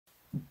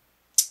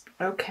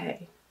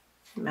Okay,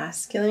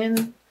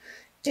 masculine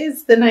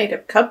is the Knight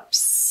of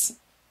Cups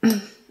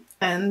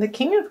and the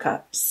King of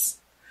Cups.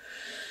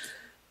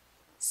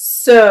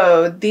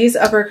 So these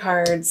upper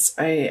cards,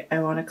 I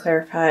want to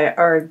clarify,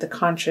 are the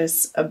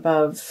conscious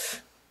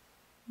above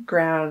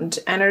ground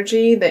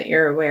energy that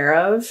you're aware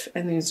of,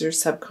 and these are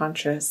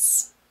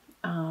subconscious,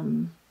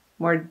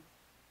 more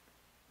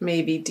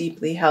maybe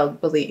deeply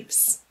held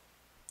beliefs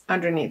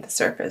underneath the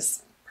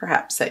surface,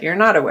 perhaps, that you're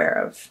not aware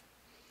of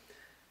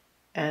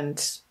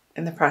and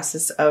in the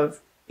process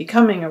of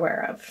becoming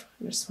aware of.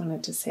 I just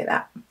wanted to say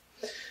that.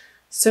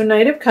 So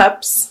Knight of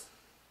Cups,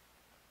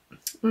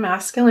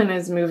 masculine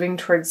is moving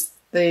towards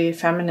the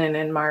feminine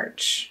in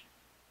March,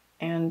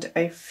 and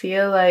I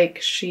feel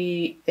like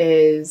she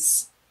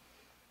is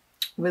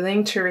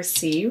willing to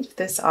receive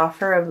this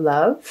offer of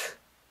love.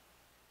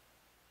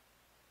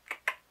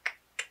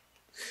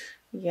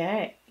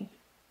 Yay.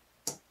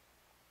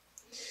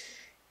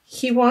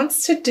 He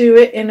wants to do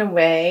it in a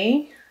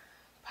way,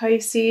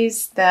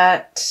 Pisces,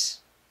 that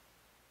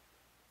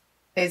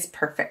is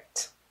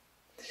perfect.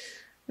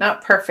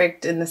 Not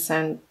perfect in the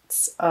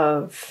sense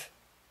of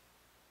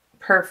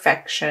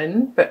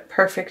perfection, but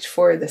perfect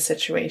for the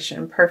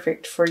situation,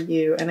 perfect for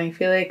you. And I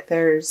feel like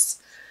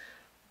there's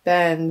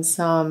been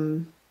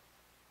some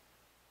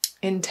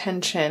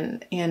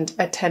intention and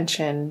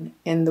attention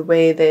in the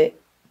way that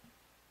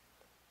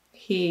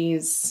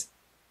he's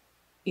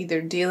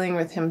either dealing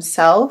with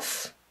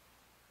himself,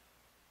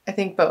 I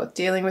think both,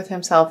 dealing with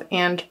himself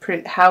and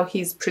how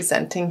he's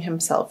presenting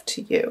himself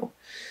to you.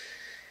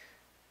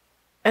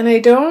 And I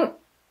don't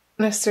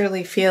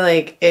necessarily feel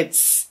like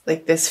it's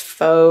like this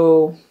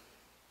faux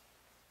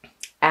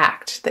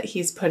act that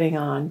he's putting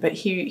on, but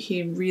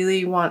he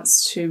really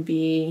wants to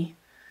be,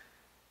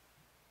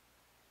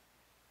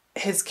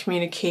 his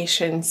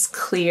communications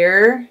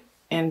clear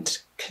and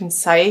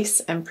concise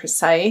and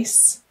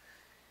precise.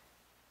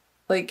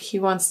 Like he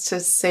wants to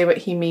say what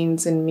he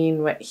means and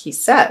mean what he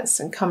says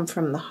and come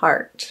from the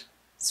heart.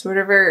 So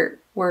whatever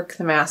work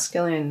the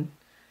masculine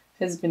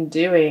has been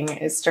doing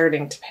is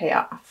starting to pay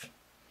off.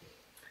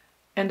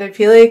 And I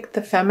feel like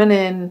the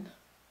feminine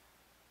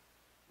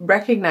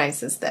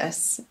recognizes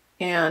this,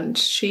 and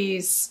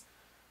she's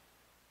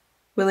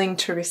willing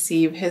to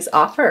receive his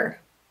offer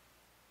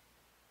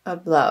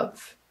of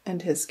love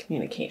and his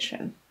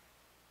communication.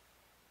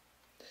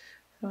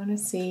 I want to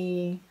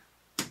see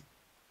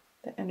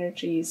the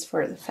energies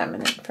for the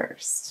feminine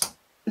first.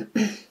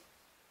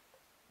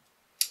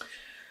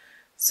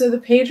 So the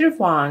Page of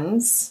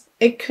Wands,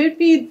 it could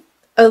be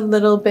a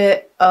little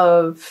bit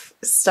of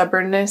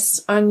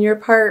stubbornness on your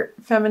part,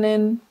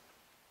 feminine.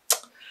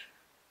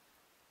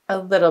 A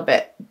little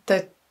bit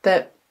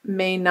that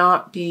may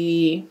not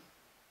be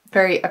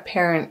very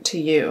apparent to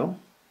you,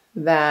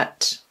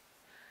 that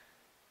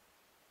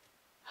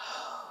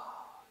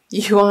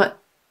you want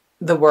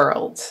the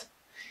world.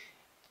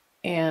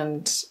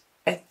 And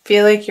I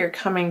feel like you're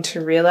coming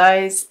to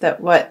realize that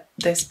what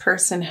this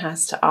person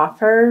has to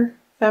offer,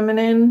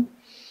 feminine,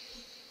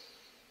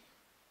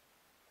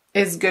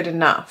 is good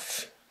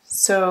enough.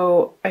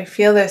 So I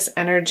feel this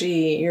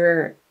energy,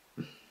 you're,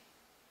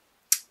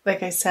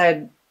 like I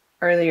said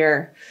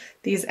earlier,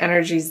 these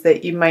energies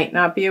that you might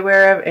not be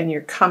aware of and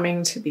you're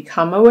coming to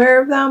become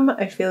aware of them,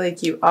 I feel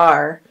like you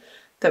are.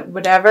 That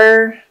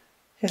whatever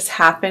has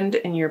happened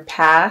in your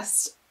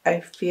past, I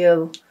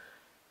feel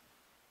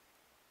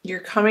you're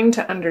coming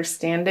to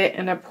understand it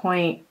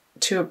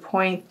to a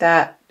point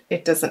that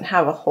it doesn't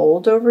have a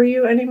hold over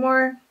you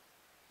anymore.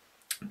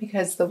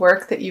 Because the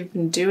work that you've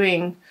been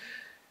doing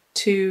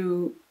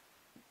to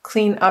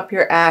clean up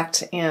your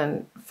act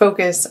and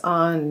focus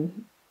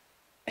on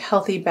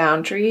healthy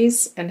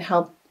boundaries and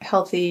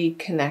healthy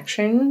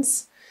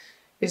connections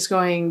is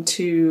going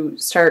to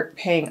start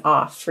paying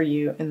off for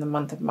you in the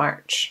month of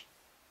March,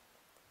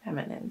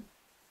 feminine.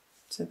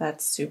 So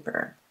that's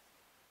super.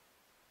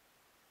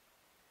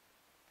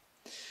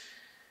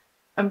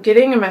 I'm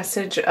getting a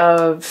message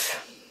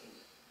of,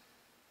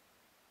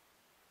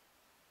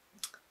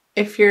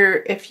 if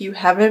you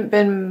haven't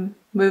been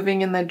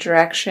moving in the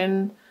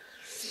direction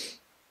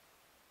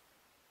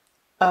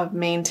of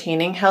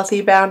maintaining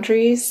healthy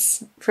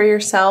boundaries for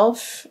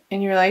yourself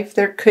in your life,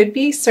 there could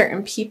be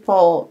certain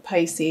people,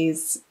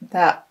 Pisces,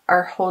 that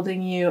are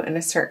holding you in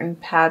a certain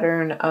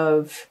pattern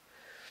of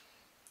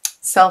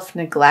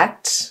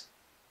self-neglect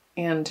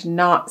and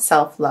not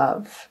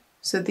self-love.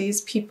 So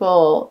these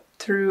people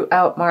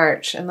throughout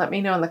March, and let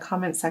me know in the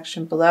comment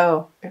section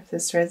below if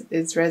this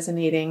is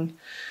resonating.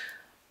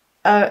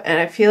 And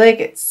I feel like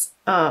it's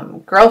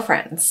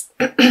girlfriends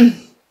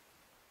that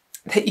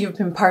you've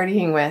been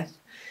partying with.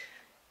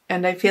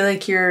 And I feel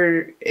like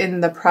you're in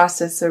the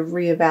process of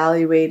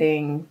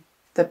reevaluating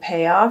the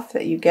payoff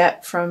that you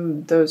get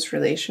from those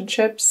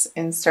relationships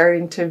and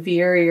starting to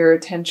veer your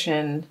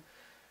attention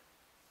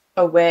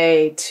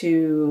away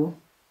to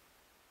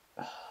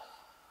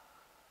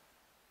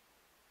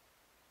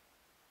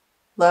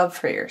love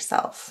for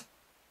yourself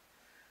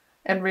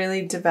and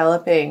really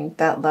developing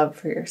that love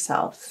for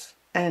yourself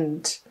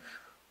and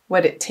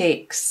what it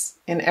takes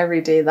in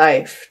everyday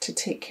life to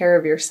take care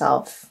of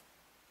yourself,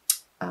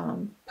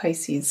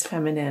 Pisces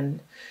feminine,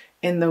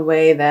 in the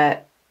way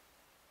that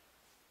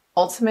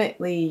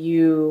ultimately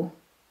you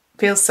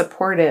feel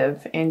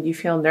supportive and you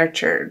feel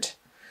nurtured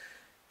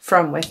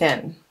from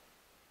within.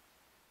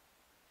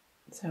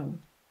 So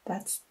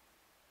that's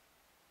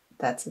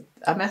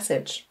a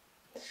message.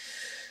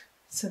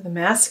 So the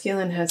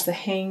masculine has the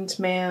Hanged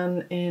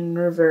Man in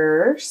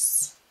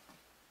reverse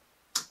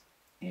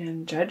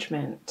and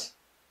Judgment.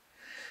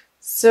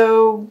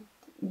 So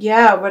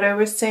yeah, what I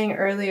was saying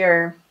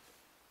earlier,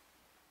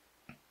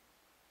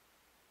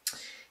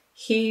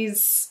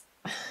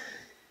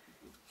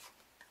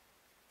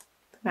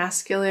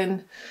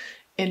 masculine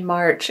in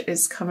March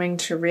is coming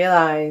to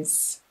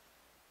realize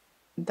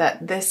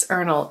that this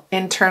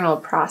internal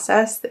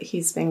process that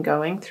he's been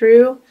going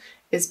through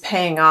is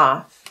paying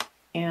off.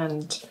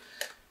 And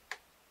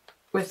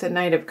with the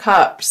Knight of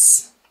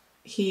Cups,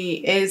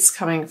 he is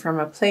coming from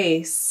a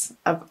place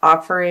of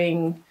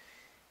offering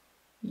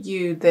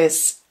you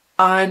this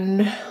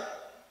untethered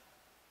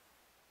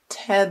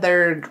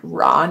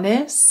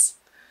rawness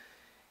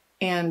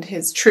and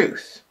his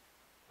truth,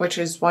 which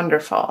is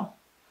wonderful.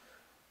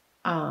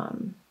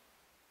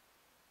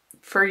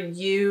 For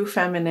you,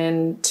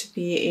 feminine, to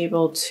be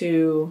able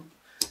to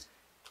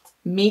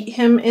meet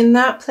him in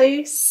that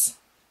place,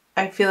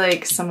 I feel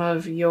like some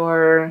of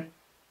your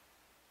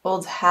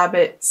old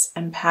habits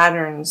and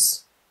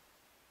patterns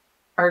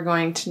are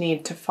going to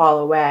need to fall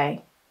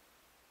away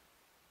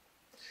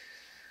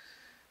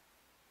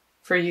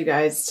for you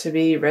guys to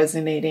be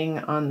resonating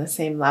on the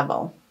same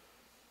level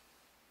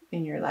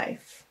in your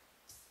life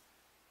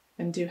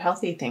and do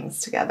healthy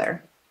things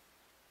together.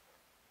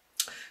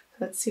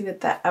 Let's see what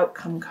that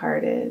outcome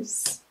card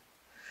is.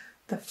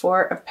 The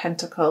Four of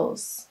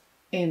Pentacles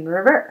in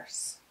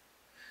reverse.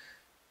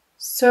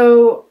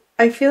 So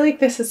I feel like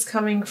this is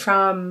coming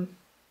from,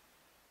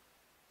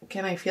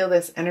 again, I feel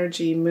this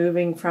energy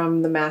moving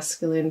from the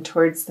masculine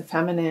towards the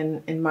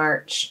feminine in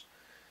March,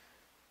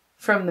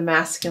 from the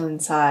masculine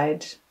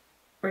side,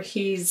 where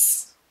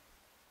he's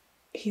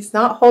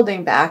not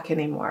holding back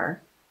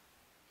anymore,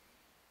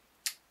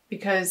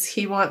 because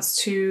he wants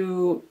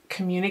to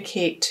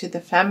communicate to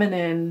the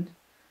feminine.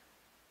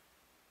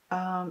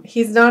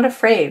 He's not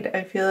afraid.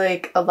 I feel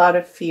like a lot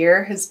of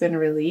fear has been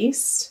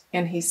released,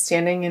 and he's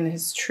standing in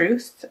his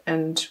truth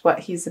and what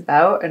he's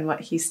about and what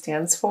he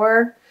stands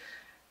for.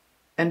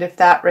 And if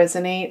that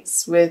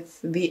resonates with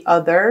the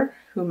other,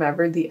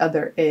 whomever the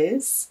other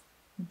is,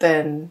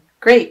 then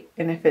great.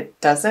 And if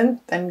it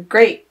doesn't, then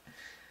great.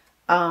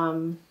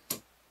 And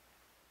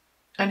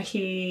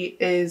he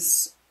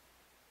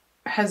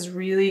has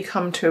really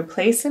come to a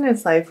place in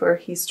his life where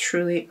he's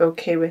truly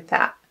okay with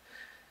that.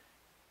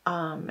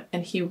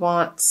 And he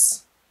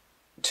wants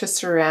to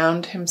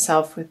surround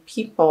himself with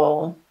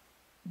people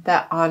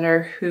that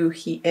honor who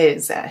he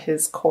is at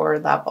his core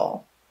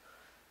level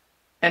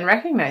and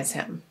recognize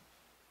him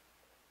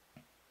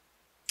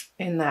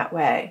in that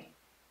way,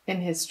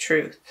 in his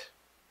truth.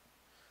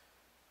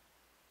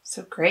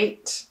 So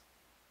great.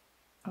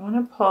 I want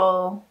to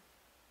pull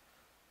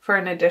for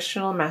an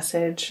additional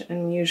message,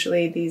 and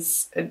usually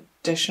these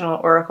additional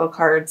oracle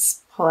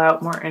cards pull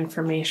out more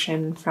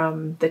information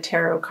from the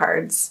tarot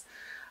cards.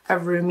 A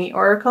Rumi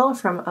Oracle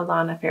from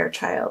Alana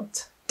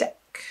Fairchild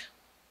deck.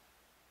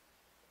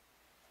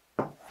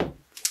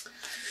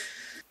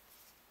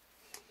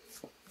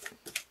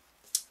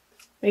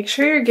 Make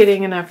sure you're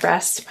getting enough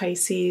rest,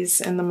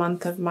 Pisces, in the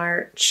month of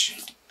March.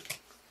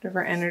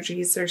 Whatever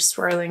energies are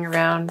swirling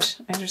around,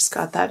 I just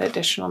got that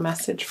additional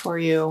message for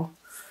you.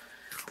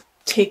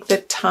 Take the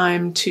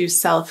time to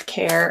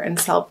self-care and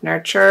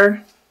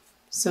self-nurture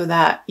so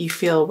that you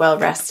feel well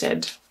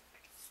rested.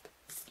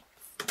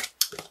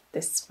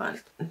 This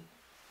one.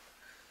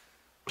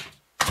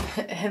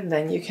 And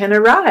then you can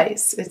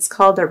arise. It's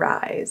called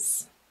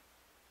Arise.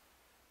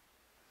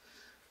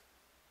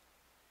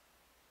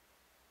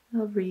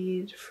 I'll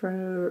read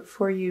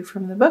for you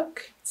from the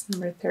book. It's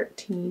number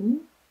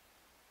 13.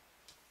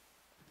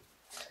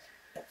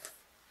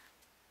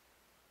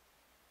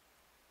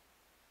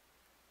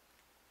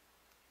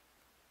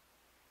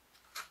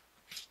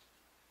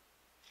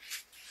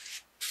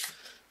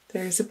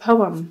 There's a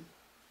poem.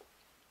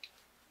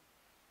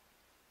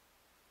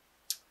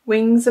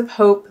 Wings of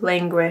hope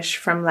languish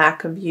from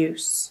lack of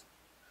use.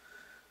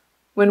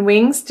 When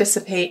wings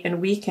dissipate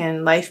and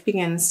weaken, life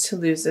begins to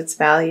lose its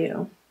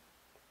value.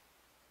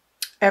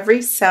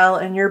 Every cell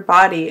in your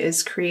body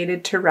is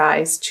created to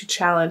rise to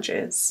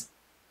challenges.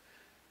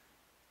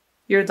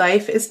 Your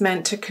life is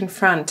meant to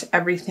confront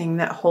everything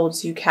that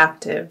holds you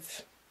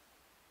captive.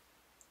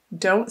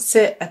 Don't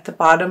sit at the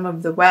bottom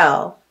of the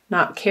well,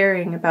 not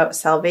caring about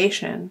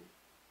salvation.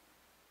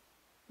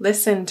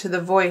 Listen to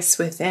the voice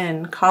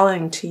within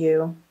calling to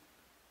you.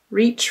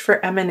 Reach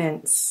for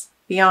eminence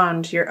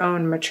beyond your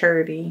own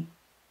maturity.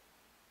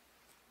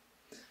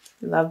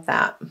 Love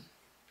that.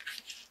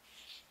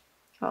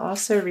 I'll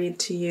also read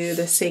to you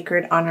the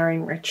Sacred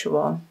Honoring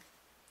Ritual,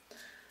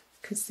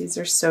 because these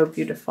are so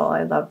beautiful.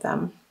 I love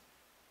them.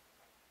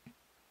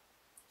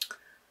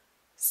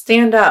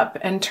 Stand up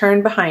and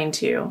turn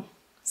behind you.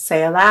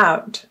 Say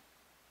aloud,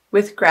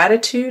 with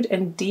gratitude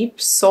and deep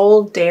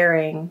soul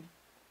daring,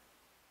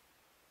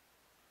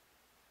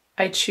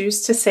 I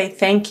choose to say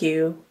thank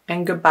you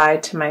and goodbye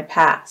to my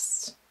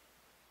past.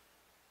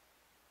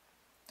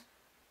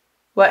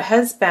 What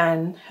has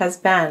been,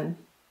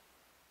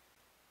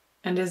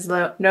 and is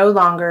no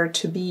longer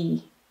to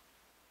be.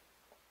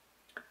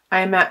 I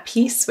am at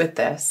peace with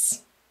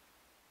this,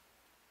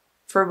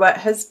 for what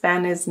has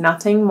been is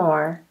nothing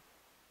more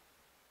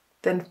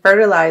than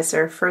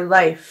fertilizer for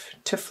life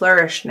to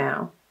flourish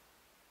now.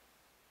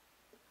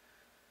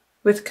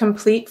 With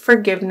complete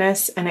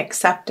forgiveness and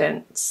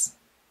acceptance,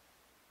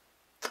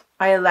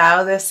 I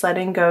allow this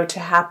letting go to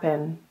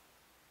happen.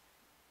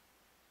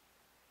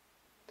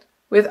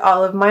 With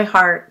all of my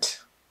heart,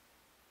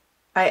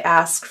 I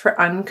ask for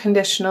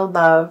unconditional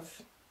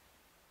love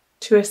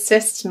to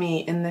assist me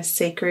in this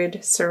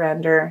sacred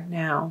surrender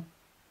now.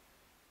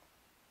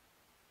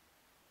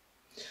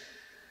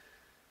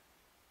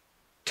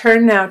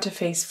 Turn now to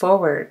face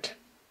forward.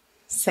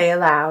 Say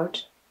aloud,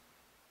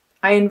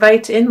 I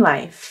invite in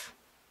life.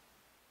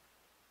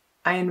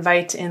 I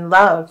invite in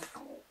love.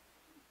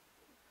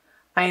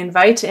 I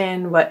invite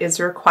in what is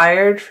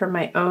required for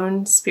my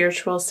own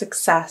spiritual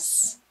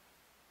success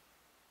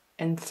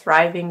and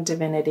thriving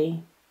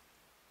divinity.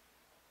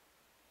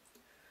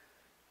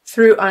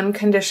 Through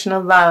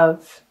unconditional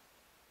love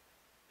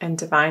and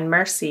divine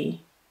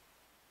mercy,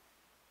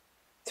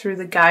 through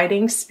the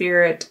guiding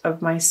spirit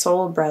of my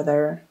soul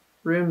brother,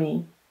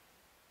 Rumi,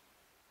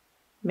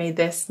 may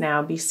this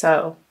now be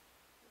so.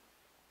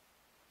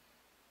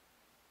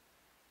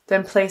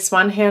 Then place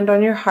one hand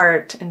on your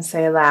heart and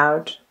say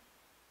aloud,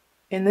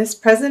 in this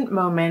present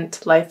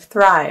moment, life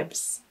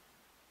thrives.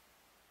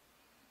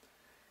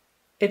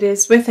 It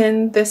is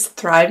within this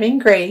thriving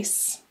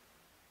grace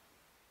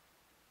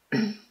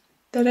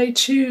that I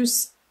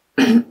choose,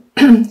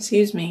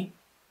 excuse me,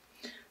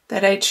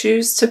 that I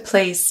choose to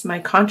place my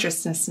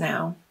consciousness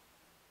now.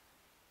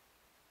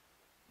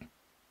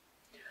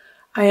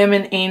 I am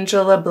an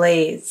angel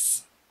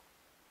ablaze.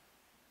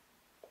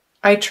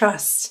 I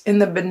trust in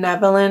the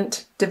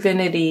benevolent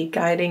divinity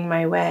guiding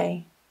my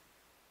way.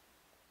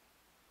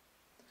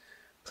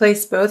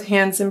 Place both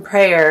hands in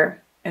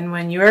prayer, and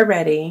when you are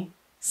ready,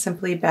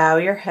 simply bow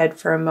your head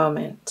for a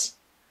moment.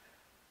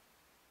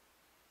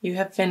 You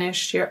have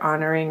finished your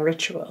honoring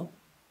ritual.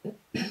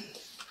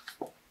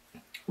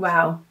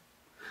 Wow.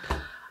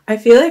 I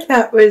feel like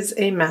that was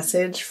a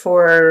message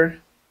for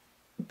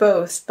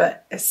both,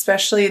 but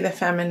especially the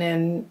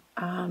feminine,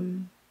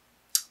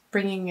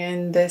 bringing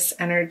in this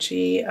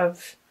energy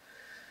of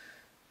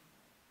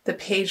the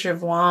Page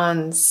of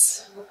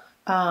Wands,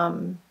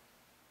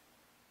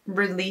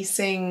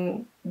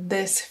 releasing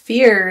this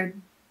fear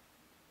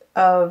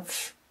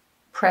of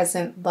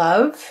present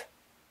love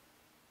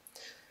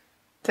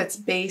that's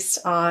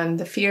based on,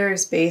 the fear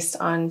is based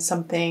on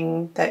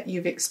something that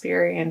you've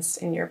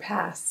experienced in your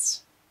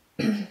past.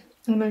 And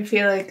I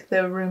feel like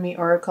the Rumi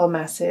Oracle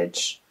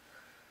message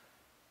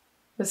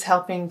was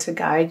helping to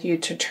guide you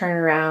to turn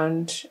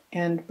around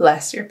and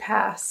bless your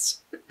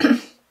past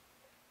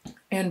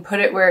and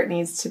put it where it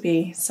needs to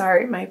be.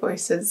 Sorry, my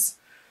voice is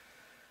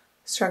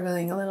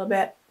struggling a little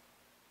bit.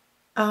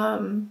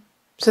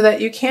 So that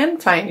you can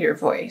find your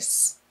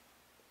voice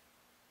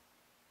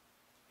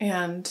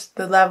and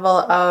the level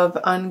of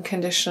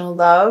unconditional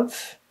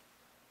love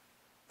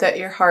that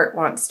your heart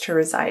wants to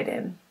reside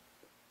in.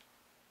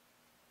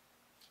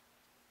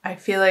 I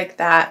feel like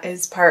that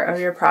is part of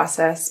your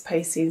process,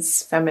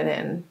 Pisces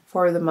feminine,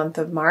 for the month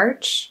of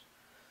March,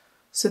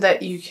 so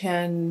that you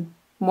can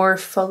more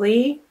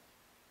fully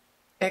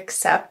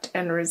accept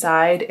and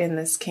reside in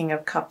this King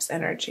of Cups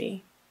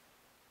energy,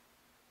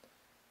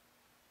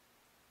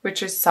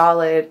 which is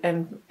solid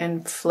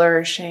and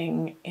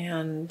flourishing,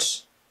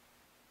 and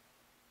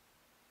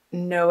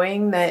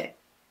knowing that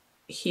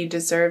he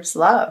deserves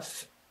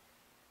love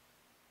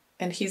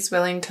and he's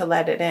willing to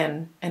let it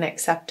in and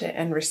accept it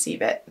and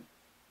receive it.